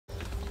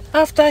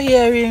After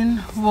hearing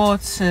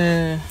what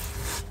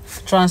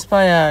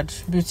transpired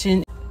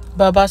between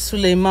Baba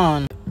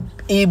Suleiman,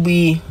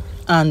 Igbi,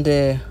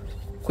 and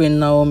Queen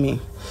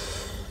Naomi,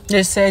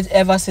 they said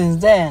ever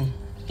since then,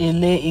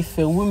 Ile-Ife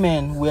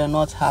women were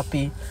not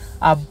happy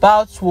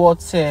about what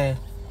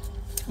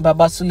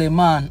Baba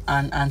Suleiman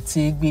and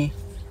Aunty Igbi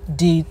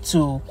did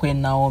to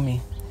Queen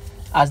Naomi,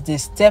 as they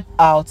step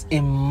out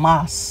in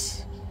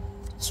mass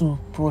to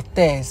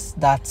protest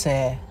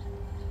that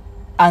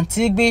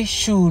Aunty Igbi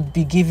should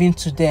be given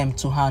to them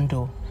to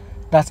handle,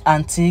 that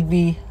Aunty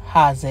Igbi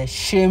has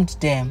shamed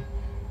them,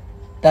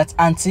 that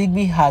Aunty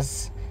Igbi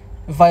has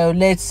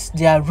violated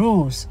their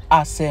rules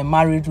as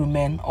married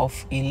women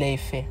of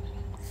Ile-Ife.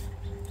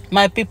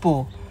 My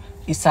people,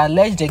 it's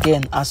alleged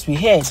again, as we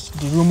heard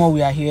the rumor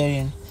we are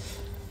hearing,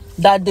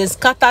 that they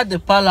scattered the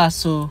palace,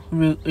 so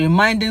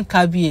reminding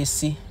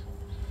Kabiyesi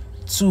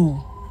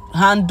to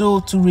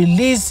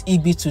release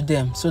Igbi to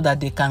them so that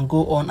they can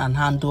go on and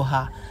handle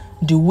her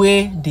the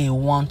way they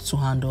want to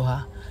handle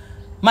her.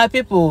 My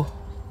people,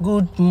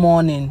 good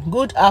morning,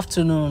 good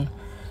afternoon,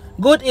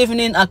 good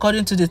evening,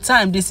 according to the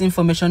time this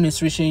information is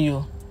reaching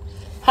you.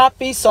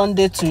 Happy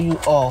Sunday to you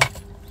all.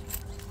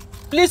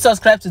 Please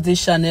subscribe to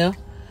this channel.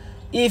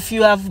 If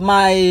you have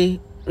my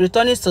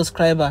returning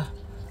subscriber,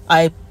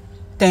 I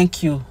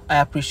thank you, I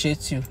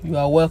appreciate you, you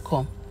are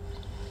welcome.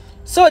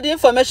 So the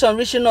information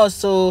reaching us,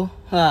 so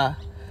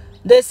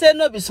they say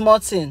no be small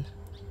thing,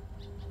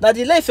 that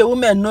the Ile-Ife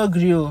women no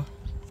gree.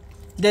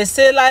 They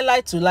say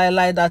lie to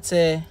lie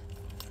that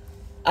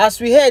as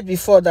we heard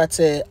before,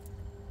 that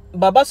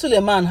Baba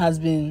Suleiman has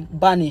been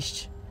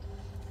banished,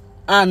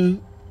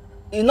 and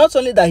not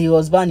only that he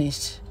was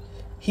banished,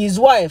 his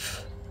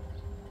wife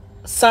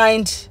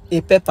signed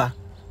a paper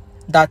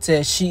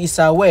that she is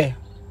aware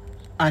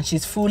and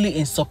she's fully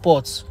in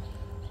support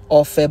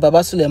of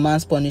Baba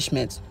Suleiman's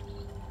punishment.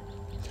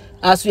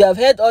 As we have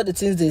heard all the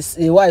things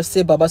the wife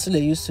say Baba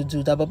Sule used to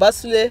do, that Baba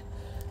Sule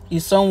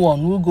is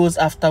someone who goes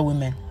after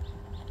women,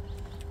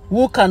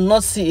 who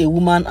cannot see a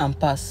woman and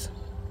pass,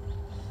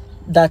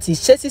 that he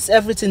chases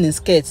everything in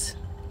skirts.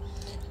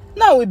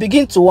 Now we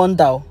begin to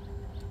wonder,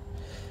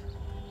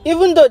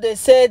 even though they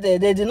said they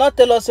did not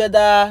tell us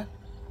whether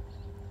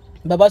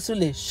Baba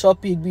Sule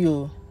shop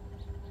Igbi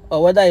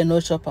or whether he no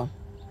shop him.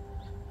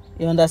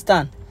 You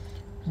understand?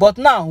 But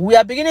now we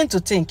are beginning to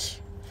think,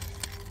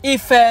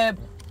 if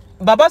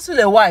Baba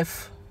Sule's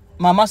wife,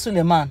 Mama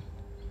Suleiman,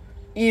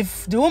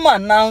 if the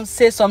woman now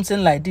says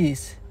something like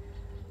this,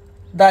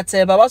 that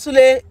Baba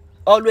Sule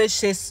always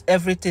chase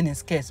everything in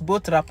skirts,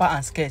 both rapper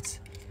and skirts,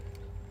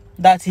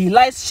 that he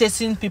likes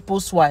chasing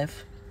people's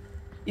wife,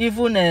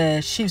 even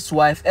chief's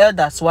wife,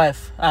 elder's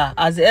wife.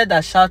 As the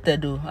elder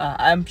shouted,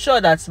 I'm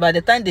sure that by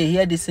the time they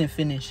hear this thing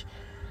finish,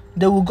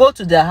 they will go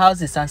to their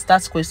houses and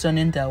start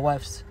questioning their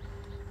wives,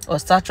 or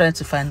start trying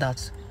to find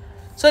out.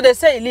 So they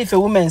say if a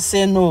woman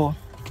say no,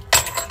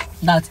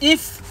 that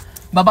if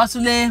Baba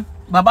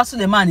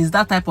Suleiman is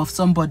that type of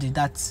somebody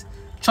that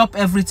chop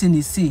everything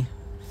he see,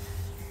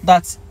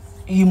 that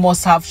he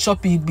must have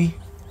shop Igbi.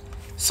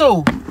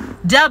 So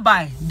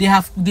thereby they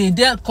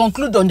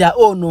conclude on their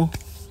own. No,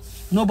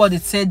 nobody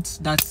said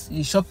that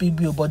he shop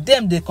Igbi, but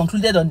them, they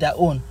concluded on their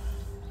own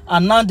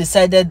and now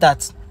decided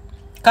that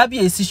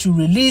Kabiyesi should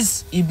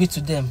release Igbi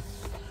to them.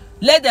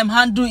 Let them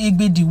handle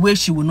Igbi the way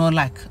she will not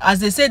like.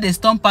 As they say, they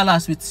storm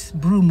palace with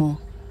broom.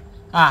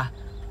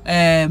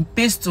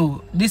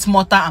 Pesto, this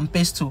mortar and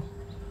pesto,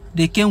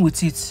 they came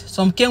with it.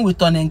 Some came with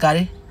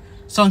onengare,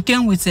 some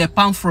came with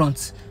palm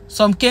fronts,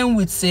 some came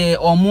with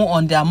omo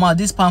on their mouth,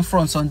 these palm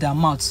fronts on their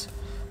mouths.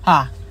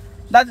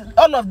 That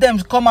all of them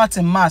come out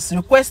in mass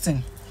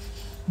requesting,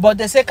 but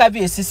they say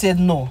Kabiyesi said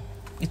no,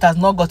 it has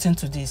not gotten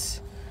to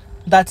this,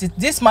 that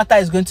this matter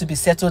is going to be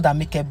settled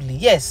amicably.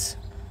 Yes,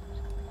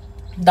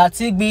 that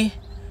Igbi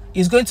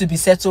is going to be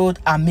settled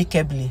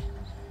amicably,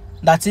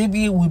 that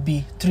Igbi will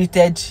be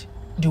treated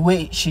the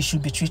way she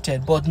should be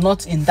treated, but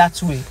not in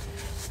that way,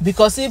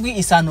 because Igbi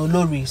is an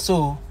olori,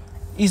 so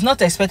it's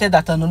not expected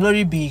that an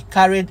olori be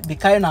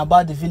carrying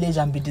about the village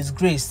and be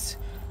disgraced,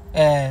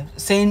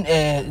 saying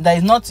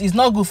that it's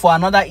not good for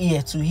another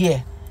ear to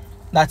hear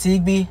that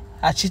Igbi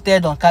had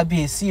cheated on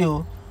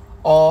Kabiyesi,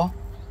 or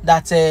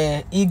that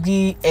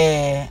Igbi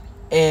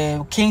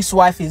king's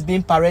wife is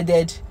being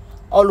paraded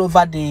all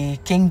over the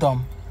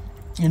kingdom,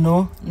 you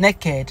know,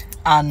 naked,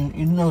 and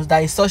you know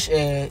that is such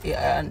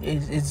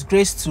it's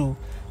grace to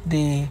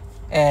the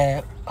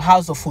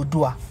house of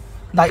Odua,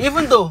 that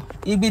even though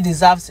Igbi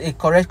deserves a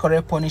correct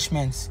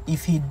punishment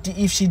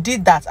if she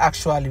did that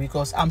actually,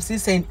 because I'm still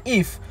saying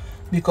if,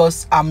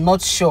 because I'm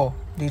not sure.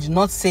 They did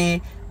not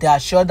say they are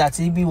sure that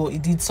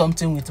Igbi did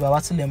something with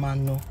Baba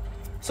Suleiman. No.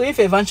 So if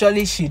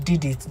eventually she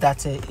did it,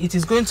 that it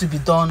is going to be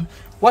done,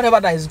 whatever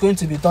that is going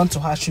to be done to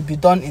her should be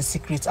done in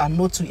secret, and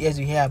no two ears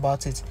will hear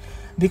about it,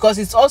 because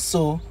it's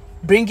also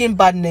bringing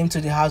bad name to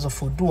the house of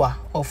Odua,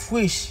 of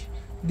which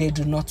they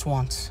do not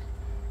want.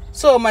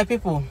 So my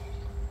people,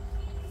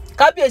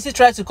 Kabiyesi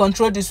tried to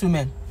control these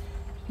women.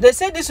 They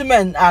say these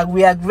women are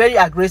very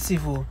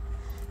aggressive.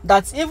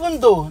 that even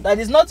though that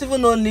is not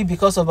even only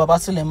because of Baba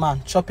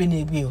Suleiman chopping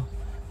Igbi,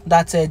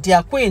 that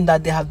their queen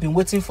that they have been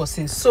waiting for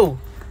since, so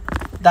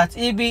that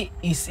Igbi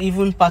is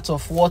even part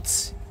of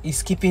what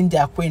is keeping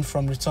their queen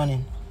from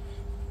returning.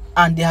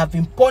 And they have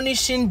been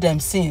punishing them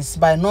since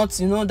by not,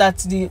 you know, that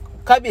the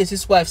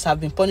Kabiesi's wives have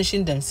been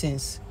punishing them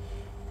since.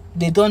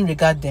 They don't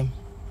regard them.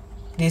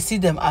 They see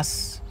them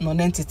as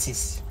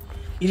non-entities.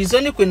 It is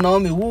only Queen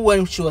Naomi who,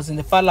 when she was in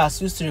the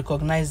palace, used to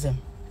recognize them.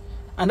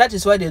 And that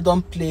is why they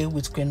don't play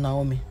with Queen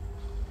Naomi.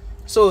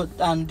 So,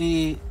 and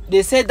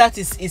they said that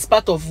is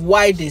part of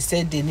why they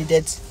said they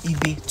needed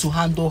Igbi to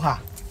handle her.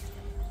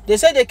 They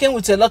said they came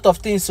with a lot of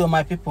things, so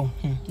my people,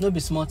 no be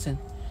small thing.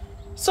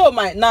 So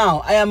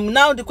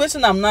the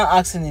question I'm now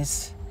asking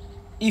is,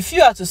 if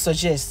you are to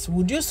suggest,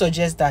 would you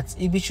suggest that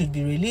Igbi should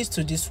be released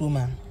to this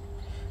woman,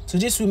 to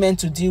these women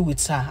to deal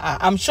with her?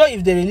 I'm sure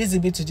if they release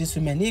Igbi to these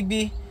women,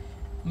 Igbi,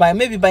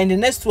 maybe by in the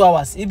next 2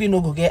 hours, Igbi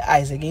no go get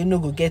eyes again, no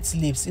go get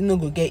lips, no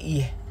go get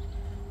ear.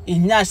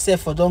 In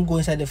yourself for don't go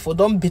inside, for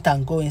don't beat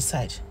and go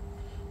inside.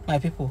 My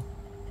people,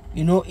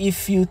 you know,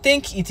 if you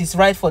think it is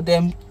right for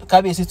them,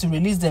 Kabiesi, to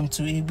release them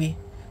to Igbi,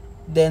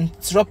 then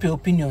drop your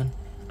opinion.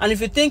 And if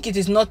you think it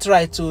is not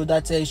right, so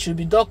that it should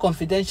be done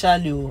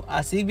confidentially,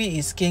 as Igbi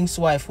is king's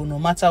wife, no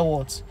matter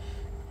what,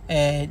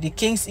 the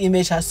king's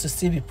image has to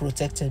still be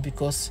protected,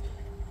 because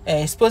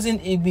exposing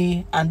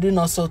Igbi and doing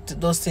also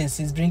those things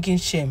is bringing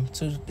shame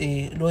to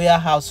the royal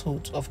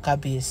household of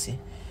Kabiesi.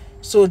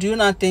 So do you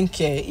not think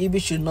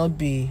Igbi should not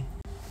be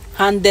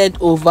handed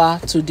over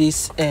to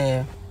these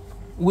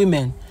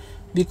women,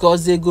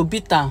 because they go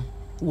beat them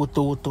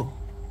woto?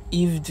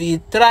 If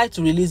they try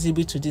to release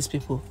Igbi to these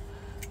people,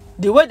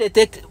 the way they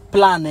take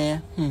plan,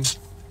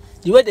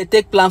 the way they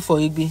take plan for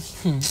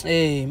Igbi,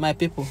 hey, my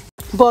people.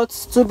 But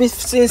to be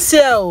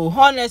sincere,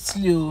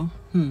 honestly,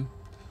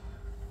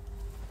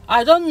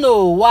 I don't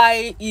know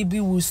why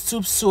Igbi will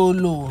stoop so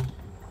low.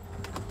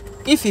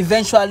 If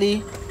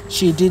eventually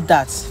she did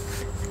that,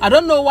 I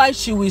don't know why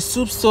she will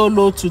stoop so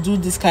low to do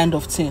this kind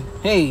of thing.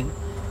 Hey,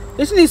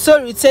 isn't it so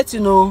irritating,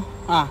 you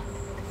know?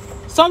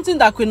 Something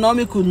that Queen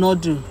Naomi could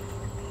not do,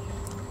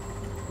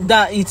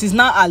 that it is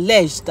now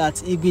alleged that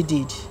Igbi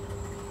did.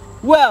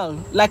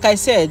 Well, like I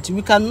said,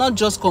 we cannot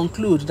just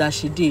conclude that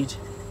she did,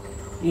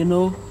 you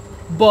know,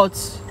 but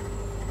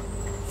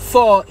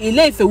for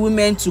Ile-Ife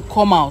women to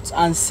come out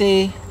and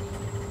say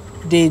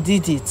they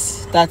did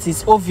it, that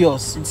is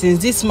obvious, since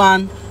this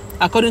man,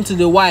 according to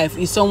the wife,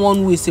 is someone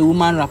who is a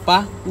woman rapper,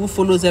 who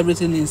follows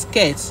everything in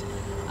skirts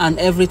and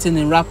everything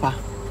in rapper,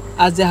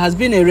 as there has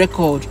been a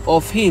record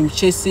of him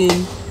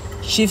chasing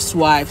chief's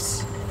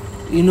wives,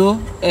 you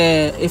know,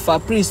 if a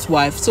priest's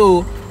wife.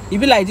 So it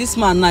be like this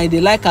man now,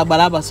 they like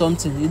Abalaba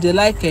something, they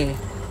like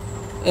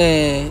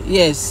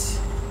yes,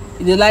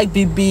 they like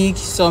big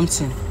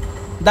something.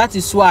 That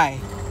is why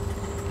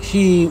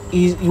he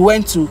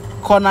went to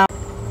corner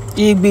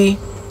Igbi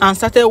and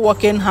started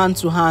working hand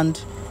to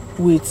hand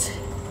with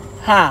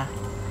her.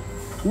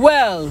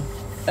 Well,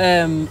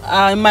 in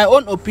my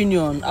own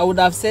opinion, I would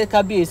have said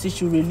Kabiesi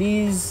should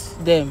release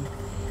them.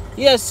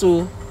 Yes,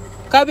 so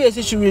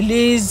Kabiesi should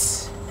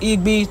release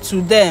Igbi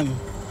to them,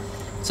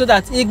 so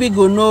that Igbi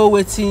go know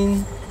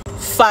wetin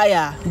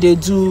fire they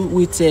do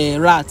with a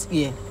rat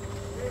here.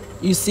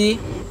 You see,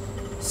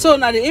 so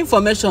now the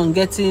information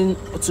getting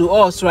to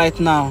us right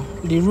now,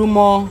 the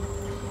rumor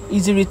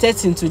is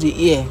irritating to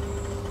the ear,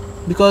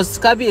 because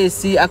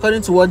Kabiesi,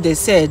 according to what they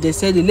said the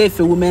Ile-Ife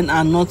women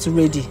are not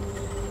ready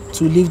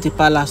to leave the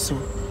palace,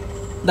 so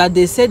that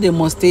they said they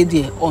must stay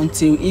there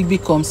until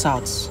Igbi comes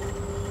out,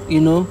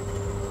 you know.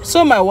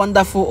 So my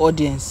wonderful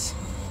audience,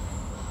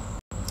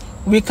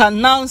 we can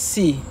now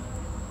see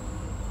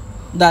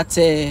that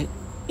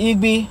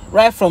Igbi,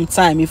 right from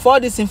time, if all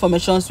these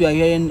informations we are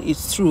hearing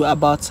is true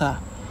about her,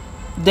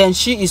 then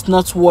she is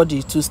not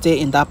worthy to stay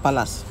in that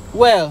palace.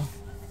 Well,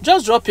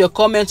 just drop your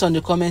comments on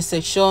the comment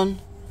section,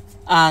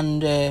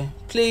 and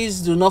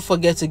please do not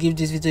forget to give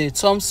this video a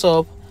thumbs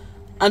up,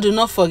 and do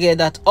not forget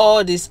that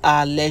all these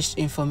are alleged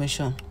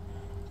information.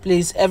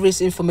 Please, every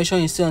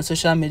information you see on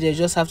social media, you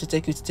just have to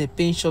take it with a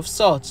pinch of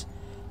salt.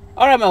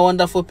 All right, my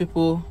wonderful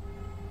people,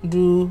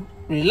 do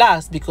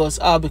relax, because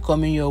I'll be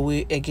coming your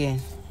way again.